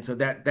 Yeah. And so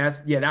that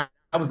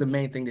was the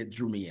main thing that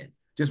drew me in.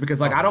 Just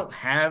because I don't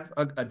have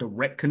a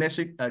direct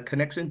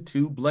connection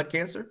to blood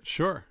cancer.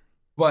 Sure.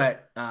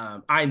 But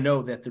I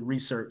know that the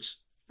research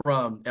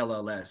from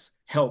LLS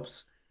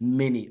helps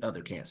many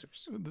other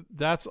cancers.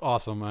 That's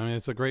awesome. I mean,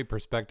 it's a great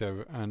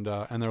perspective, and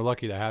they're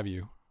lucky to have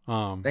you.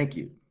 Thank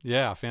you.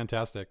 Yeah,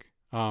 fantastic.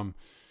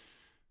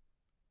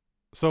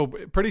 So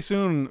pretty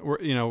soon,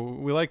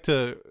 we like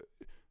to.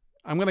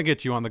 I'm going to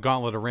get you on the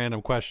gauntlet of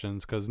random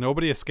questions because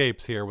nobody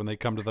escapes here when they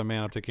come to the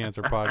Man Up to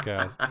Cancer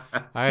podcast.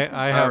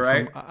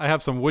 I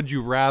have some would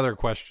you rather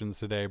questions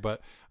today,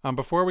 but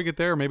before we get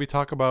there, maybe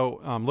talk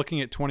about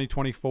looking at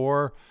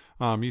 2024.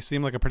 You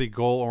seem like a pretty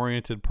goal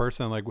oriented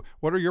person. Like,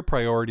 what are your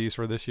priorities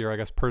for this year? I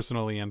guess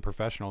personally and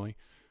professionally.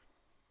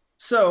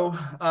 So,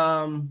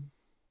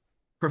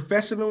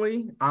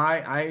 professionally,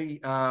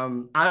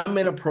 I'm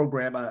in a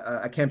program,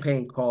 a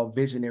campaign called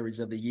Visionaries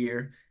of the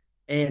Year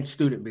and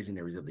Student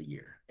Visionaries of the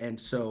Year. And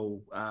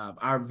so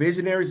our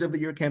Visionaries of the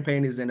Year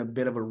campaign is in a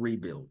bit of a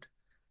rebuild.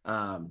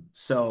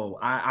 So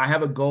I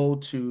have a goal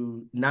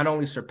to not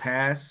only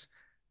surpass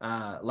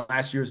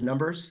last year's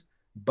numbers,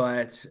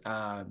 but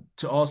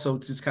to also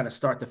just kind of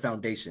start the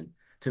foundation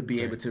to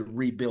be able to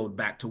rebuild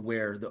back to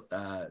where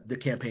the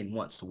campaign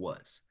once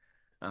was.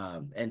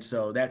 And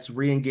so that's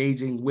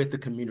re-engaging with the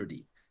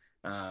community.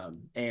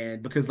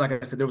 And because, like I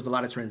said, there was a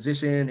lot of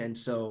transition. And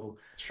so,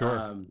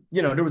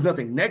 there was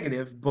nothing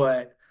negative,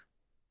 but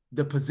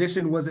the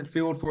position wasn't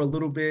filled for a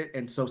little bit.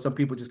 And so some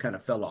people just kind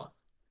of fell off.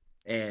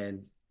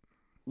 And,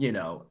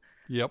 to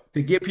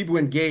get people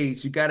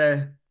engaged,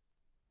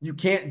 you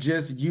can't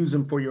just use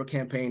them for your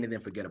campaign and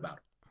then forget about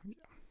it.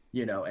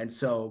 And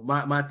so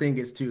my thing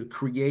is to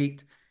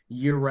create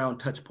year-round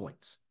touch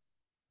points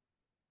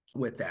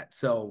with that.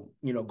 So,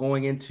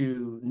 going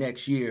into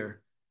next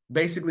year,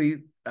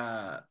 basically,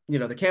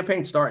 the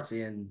campaign starts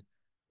in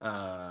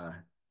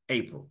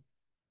April,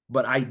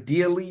 but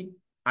ideally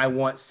I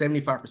want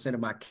 75% of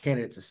my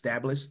candidates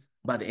established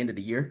by the end of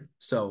the year.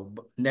 So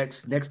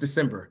next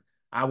December,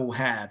 I will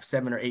have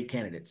 7 or 8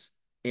 candidates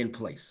in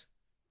place.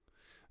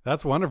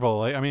 That's wonderful.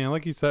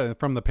 Like you said,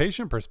 from the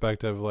patient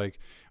perspective, like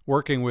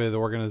working with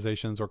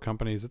organizations or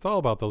companies, it's all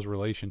about those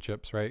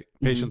relationships, right?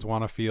 Mm-hmm. Patients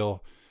want to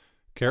feel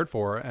cared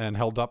for and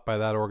held up by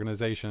that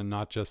organization,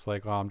 not just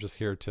like, oh, I'm just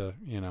here to,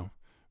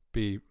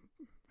 be,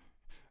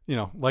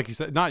 like you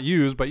said, not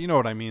used, but you know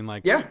what I mean?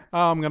 Like, oh,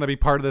 I'm going to be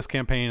part of this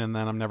campaign and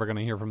then I'm never going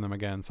to hear from them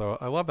again. So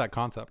I love that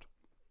concept.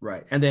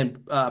 Right. And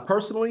then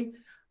personally,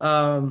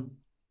 I'm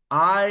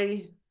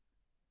on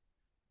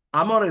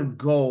a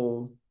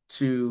goal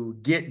to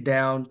get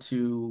down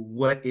to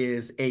what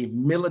is a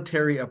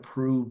military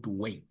approved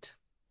weight.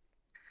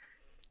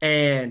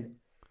 And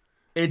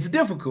it's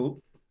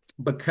difficult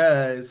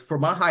because for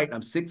my height,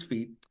 I'm 6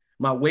 feet.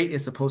 My weight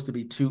is supposed to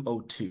be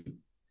 202.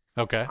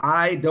 Okay.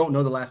 I don't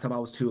know the last time I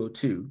was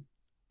 202.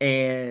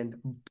 And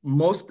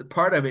most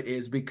part of it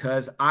is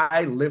because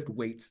I lift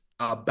weights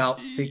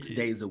about 6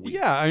 days a week.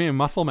 Yeah.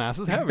 Muscle mass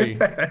is heavy.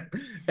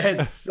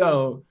 And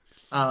so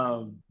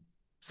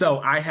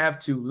I have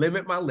to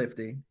limit my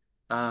lifting.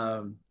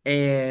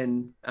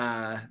 And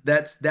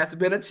that's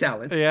been a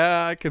challenge.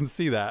 Yeah, I can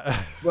see that.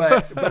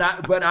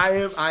 but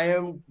I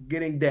am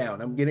getting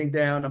down. I'm getting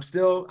down. I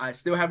still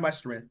have my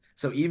strength.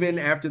 So even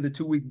after the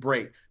 2-week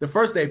break, the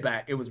first day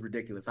back, it was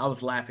ridiculous. I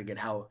was laughing at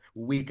how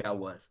weak I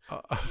was.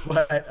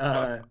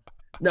 But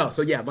no,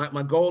 so yeah,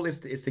 my goal is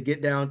to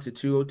get down to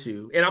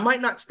 202. And I might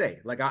not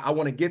stay. Like I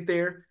want to get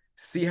there,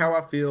 see how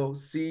I feel,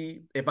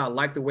 see if I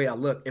like the way I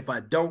look. If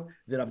I don't,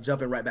 then I'm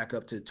jumping right back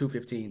up to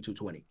 215,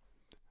 220.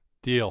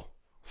 Deal.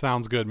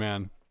 Sounds good,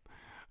 man.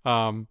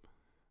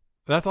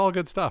 That's all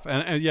good stuff.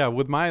 And yeah,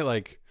 with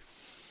my,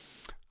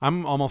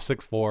 I'm almost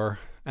 6'4",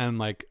 and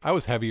I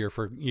was heavier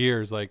for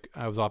years. Like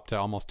I was up to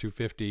almost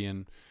 250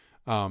 and,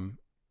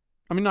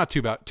 not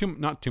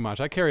too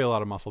much. I carry a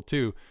lot of muscle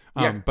too.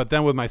 But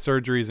then with my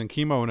surgeries and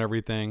chemo and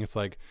everything, it's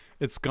like,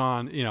 it's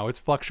gone, it's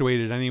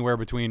fluctuated anywhere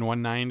between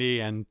 190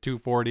 and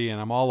 240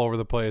 and I'm all over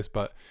the place.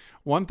 But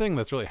one thing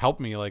that's really helped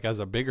me like as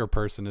a bigger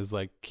person is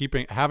like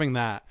having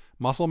that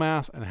muscle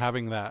mass and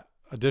having that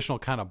additional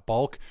kind of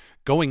bulk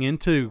going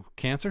into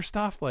cancer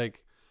stuff.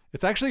 Like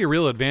it's actually a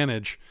real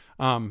advantage.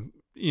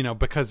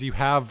 Because you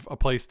have a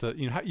place to,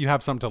 you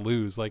have something to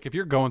lose. Like if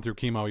you're going through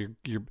chemo,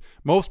 you're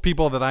most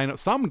people that I know,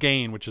 some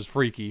gain, which is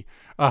freaky.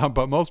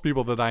 But most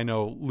people that I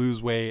know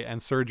lose weight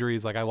and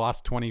surgeries. Like I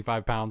lost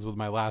 25 pounds with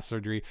my last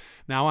surgery.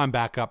 Now I'm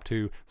back up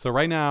so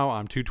right now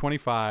I'm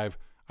 225.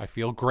 I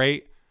feel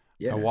great.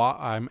 Yeah.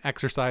 I'm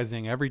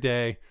exercising every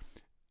day.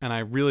 And I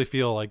really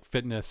feel like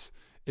fitness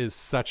is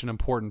such an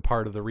important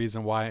part of the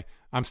reason why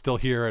I'm still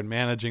here and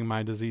managing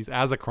my disease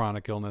as a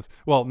chronic illness.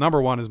 Well, number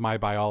one is my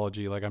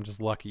biology. Like I'm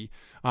just lucky.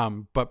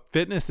 But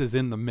fitness is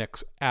in the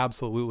mix.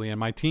 Absolutely. And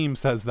my team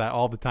says that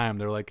all the time.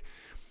 They're like,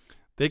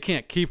 they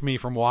can't keep me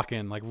from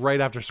walking like right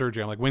after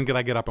surgery. I'm like, when can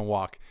I get up and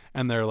walk?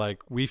 And they're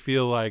like, we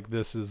feel like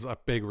this is a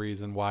big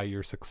reason why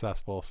you're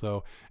successful.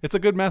 So it's a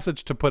good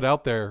message to put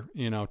out there,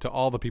 to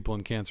all the people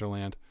in cancer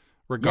land,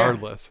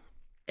 regardless.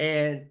 Yeah.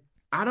 And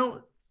I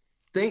don't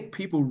think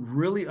people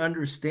really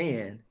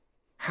understand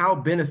how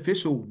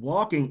beneficial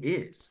walking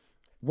is.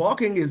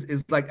 Walking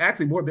is like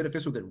actually more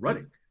beneficial than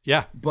running.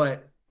 Yeah.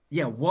 But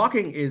yeah,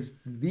 walking is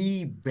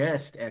the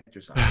best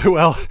exercise.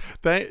 Well,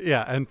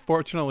 and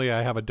fortunately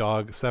I have a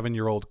dog,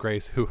 7-year-old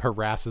Grace, who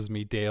harasses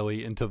me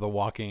daily into the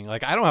walking.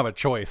 Like I don't have a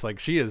choice. Like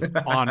she is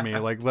on me.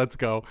 Like, let's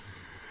go.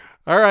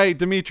 All right,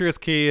 DeMetrius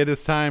Kee, it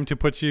is time to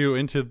put you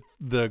into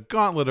the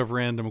gauntlet of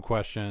random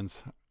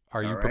questions.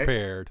 Are you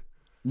prepared?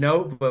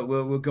 No, but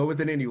we'll go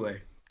with it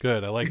anyway.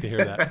 Good. I like to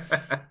hear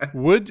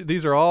that.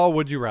 These are all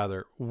would you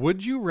rather.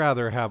 Would you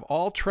rather have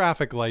all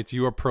traffic lights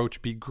you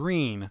approach be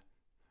green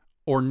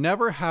or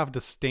never have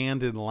to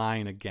stand in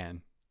line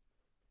again?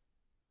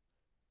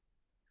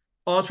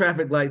 All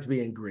traffic lights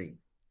being green.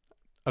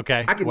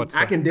 Okay.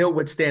 I can deal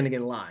with standing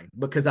in line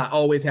because I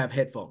always have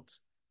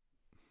headphones.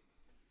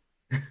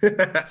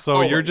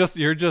 So you're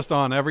just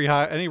on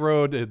any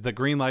road, the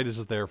green light is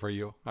just there for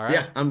you. All right.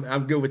 Yeah,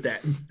 I'm good with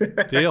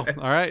that. Deal.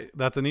 All right.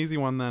 That's an easy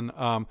one then.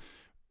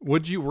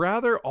 Would you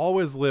rather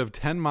always live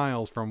 10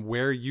 miles from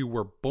where you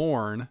were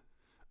born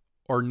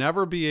or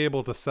never be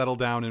able to settle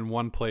down in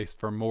one place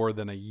for more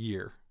than a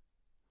year?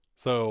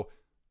 So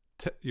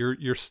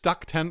you're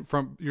stuck in a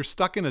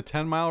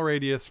 10-mile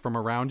radius from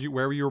around you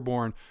where you were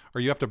born,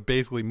 or you have to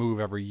basically move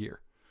every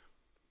year.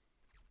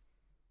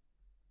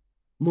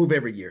 Move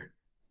every year.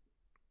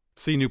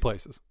 See new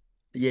places.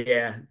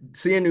 Yeah,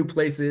 seeing new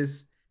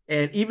places.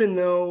 And even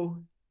though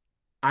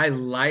I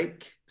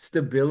like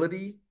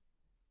stability,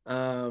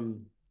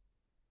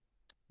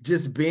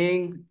 just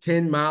being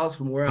 10 miles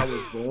from where I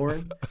was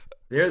born,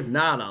 there's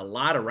not a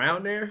lot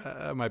around there.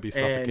 It might be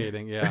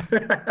suffocating. Yeah.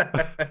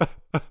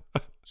 All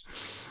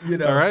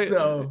right.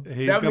 So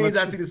that means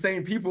I see the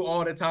same people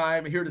all the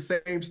time, hear the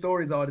same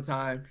stories all the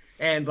time.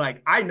 And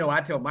like, I know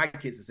I tell my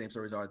kids the same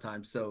stories all the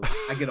time. So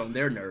I get on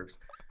their nerves.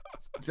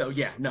 So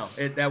yeah, no,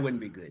 that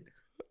wouldn't be good.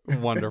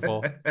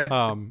 Wonderful.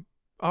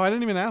 I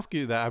didn't even ask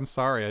you that. I'm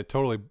sorry.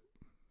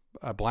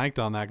 I blanked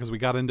on that because we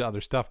got into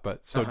other stuff.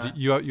 But so do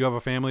you have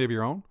a family of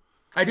your own?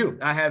 I do.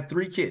 I have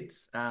 3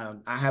 kids. I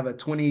have a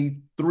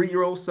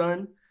 23-year-old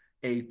son,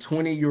 a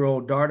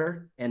 20-year-old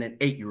daughter, and an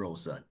 8-year-old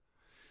son.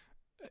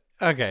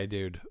 Okay,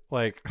 dude.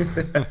 Like,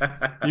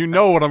 you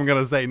know what I'm going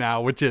to say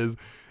now, which is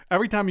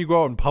every time you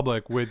go out in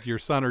public with your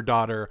son or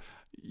daughter,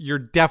 you're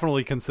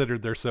definitely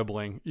considered their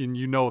sibling. And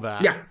you know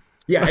that. Yeah.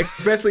 Yeah.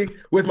 Especially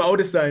with my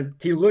oldest son.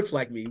 He looks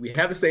like me. We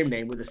have the same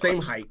name. We're the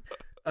same height.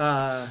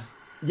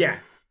 Yeah.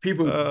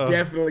 People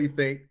definitely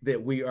think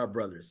that we are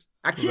brothers.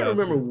 I can't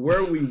remember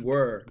where we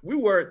were.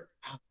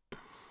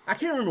 I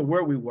can't remember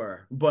where we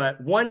were, but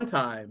one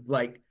time,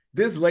 like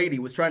this lady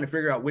was trying to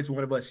figure out which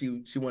one of us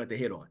she wanted to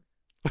hit on.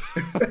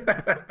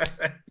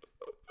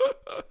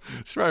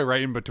 She's probably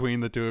right in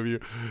between the two of you.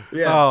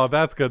 Yeah. Oh,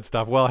 that's good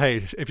stuff. Well,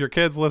 hey, if your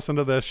kids listen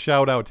to this,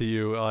 shout out to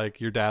you.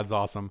 Like, your dad's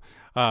awesome.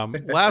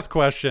 Last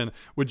question.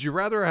 Would you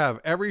rather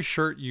have every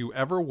shirt you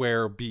ever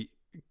wear be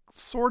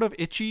sort of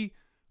itchy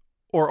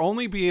or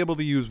only be able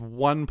to use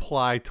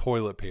 1-ply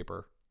toilet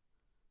paper?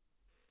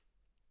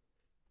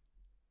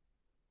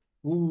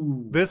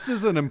 Ooh. This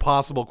is an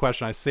impossible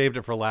question. I saved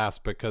it for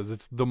last because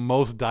it's the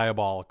most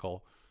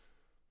diabolical.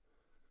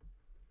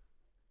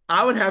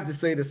 I would have to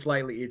say the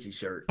slightly itchy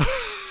shirt.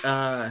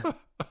 I'm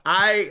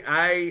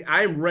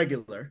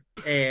regular,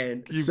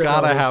 and you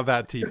gotta have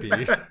that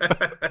TP.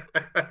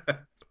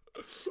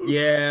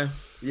 Yeah,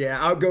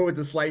 I'll go with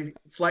the slight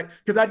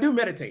because I do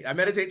meditate. I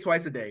meditate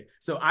twice a day,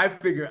 so I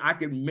figure I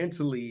could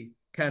mentally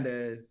kind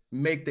of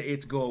make the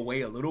itch go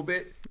away a little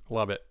bit.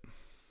 Love it.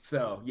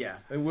 So yeah,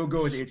 we'll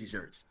go with the itchy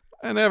shirts.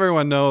 And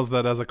everyone knows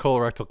that as a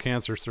colorectal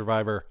cancer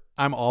survivor,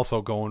 I'm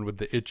also going with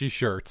the itchy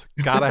shirts.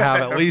 Gotta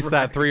have at least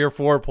that 3 or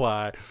 4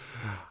 ply.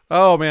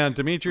 Oh man,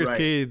 DeMetrius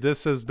Kee,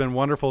 this has been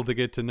wonderful to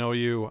get to know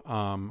you.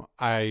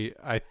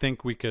 I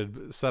think we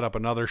could set up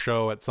another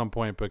show at some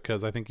point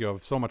because I think you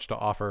have so much to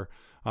offer.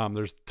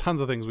 There's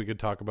tons of things we could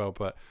talk about,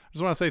 but I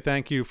just want to say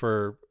thank you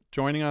for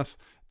joining us.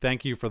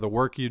 Thank you for the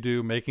work you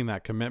do, making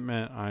that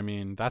commitment. I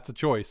mean, that's a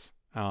choice.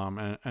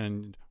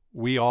 And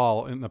we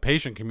all in the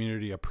patient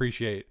community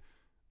appreciate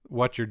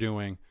what you're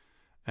doing.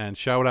 And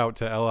shout out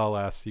to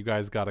LLS. You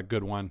guys got a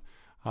good one.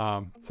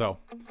 So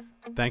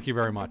thank you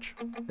very much.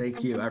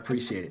 Thank you. I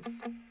appreciate it.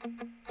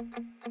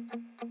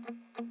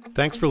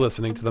 Thanks for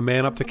listening to the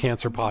Man Up to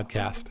Cancer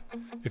podcast.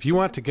 If you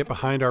want to get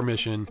behind our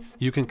mission,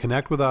 you can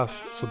connect with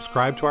us,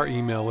 subscribe to our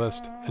email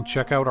list, and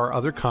check out our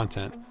other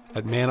content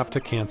at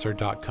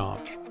manuptocancer.com.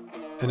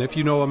 And if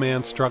you know a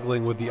man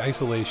struggling with the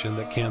isolation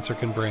that cancer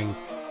can bring,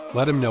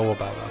 let him know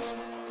about us.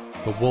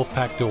 The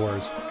Wolfpack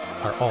doors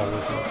are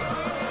always open.